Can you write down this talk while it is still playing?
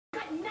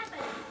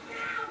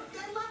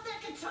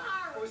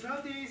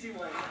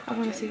I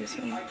want to see this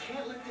one. I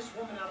can't let this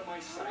woman out of my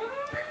sight.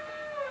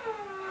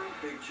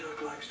 Big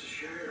Chuck likes to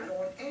share. I don't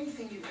want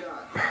anything you've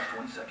got. Just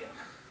 1 second.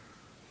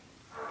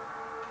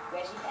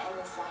 Ready for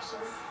endless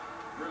lashes?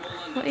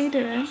 What are you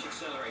doing?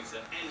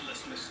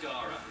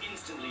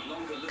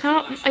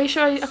 Are you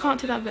sure I can't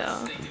do that bit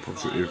off?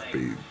 Positive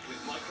beam.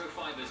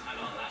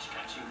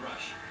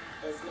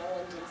 There's no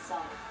end in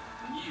sight.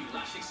 New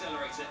Lash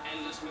Accelerator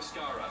Endless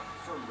Mascara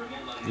from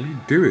Rimmel What London. are you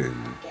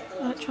doing?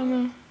 Like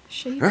trying to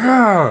shape it.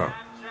 Ah!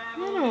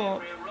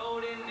 No.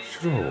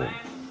 Shut up.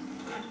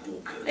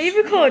 Are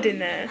you recording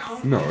this?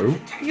 No.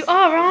 You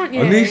are, aren't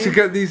you? I need to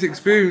get these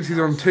experiences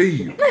on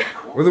tape.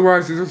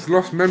 Otherwise, it's just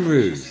lost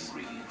memories.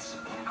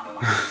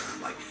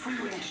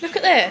 Look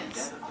at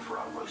this.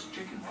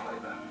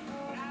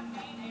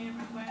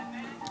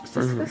 It's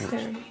not even much.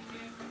 Disgusting.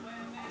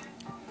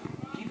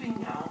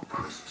 Giving out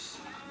crisps.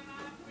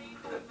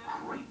 The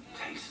great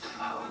taste of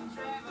home.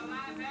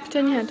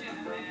 Turn your head.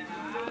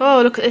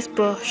 Oh, look at this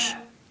bush.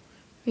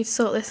 We need to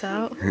sort this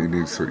out. You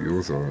need to sort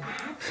yours out.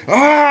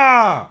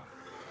 Ah!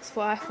 That's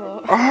what I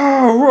thought.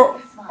 Oh,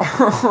 what?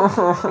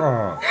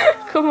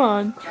 Come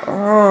on.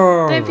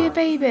 Oh. Don't be a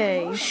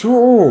baby.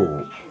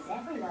 Sure. Because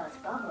every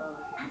last bubble,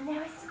 and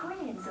there are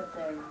squillions of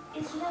them,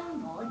 is no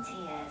more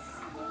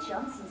tears.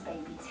 Johnson's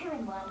Baby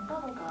 2-in-1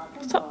 Bubble Guard.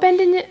 Stop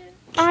bending your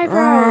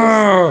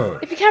eyebrows. Ah.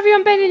 If you carry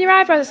on bending your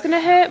eyebrows, it's going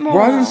to hurt more.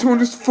 Why doesn't someone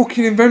just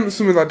fucking invent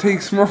something that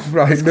takes them off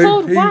like It's no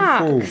called people?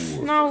 wax.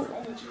 No.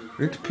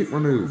 I need to pick my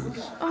nose.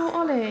 Oh,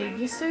 Ollie,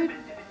 you're so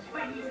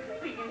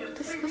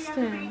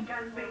disgusting.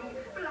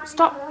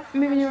 Stop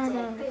moving your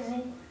eyebrows.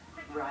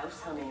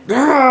 Rouse honey.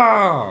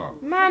 Ah!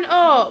 Man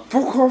up.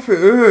 Fuck off, it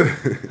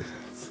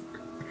hurts.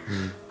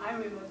 I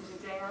remember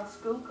the day our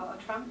school got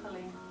a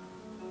trampoline.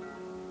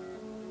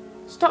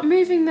 Stop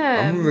moving I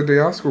them. remember the day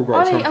our school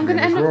got Ollie, I'm going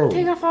to end as well. up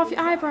taking off half your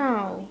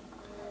eyebrow. Do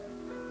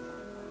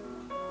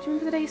you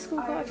remember the day school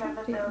got a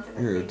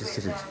trampoline? Yeah, just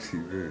sitting on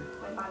TV.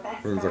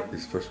 It was like a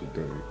special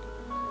day.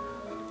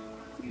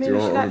 Maybe you we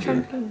know should what like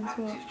I'm gonna trampolines.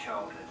 What?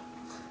 Childhood.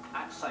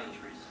 At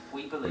Sainsbury's,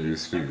 we I believe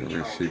use food and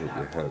then shave up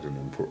your head and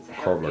then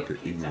carve like an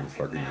England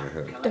flag in your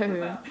head.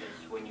 Don't.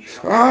 when you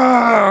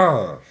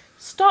Ah!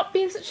 Stop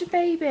being such a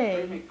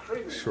baby.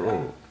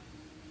 Sure.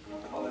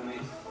 follow me.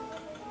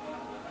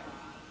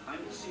 I'm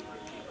the secret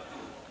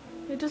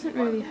keeper. It doesn't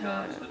really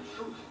hurt.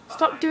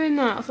 Stop doing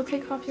that, else I'll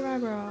take half your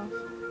eyebrow off.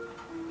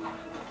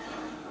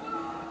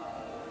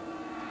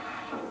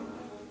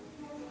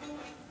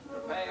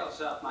 Prepare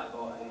yourself, my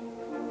boy.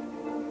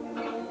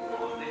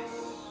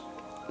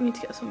 You need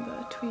to get some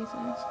better tweezers.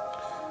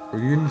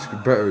 Well, you need to be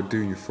better at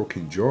doing your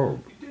fucking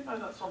job.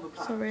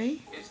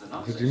 Sorry.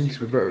 Because you need to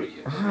be better.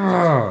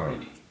 Ah!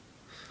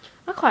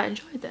 I quite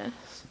enjoyed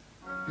this.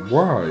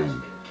 Why?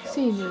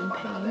 Seeing you in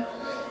pain.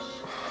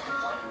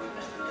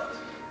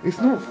 It's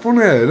not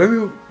funny. Let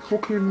me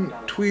fucking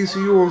tweeze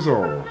yours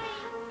off.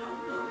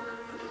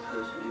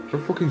 The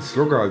fucking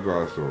slug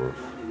eyebrows off.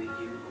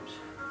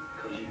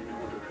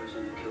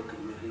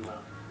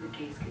 The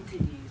case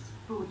continues.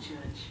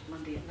 Broadchurch,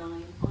 Monday at 9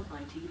 on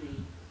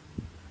ITV.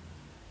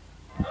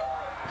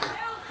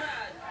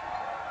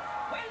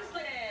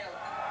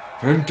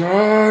 I'm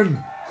done!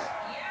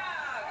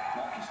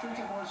 Market Street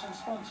avoids and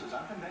sponsors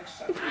up in next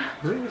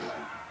Saturday.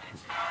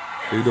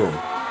 Are you done?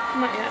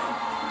 Not yet.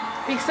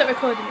 But you can start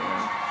recording it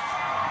now.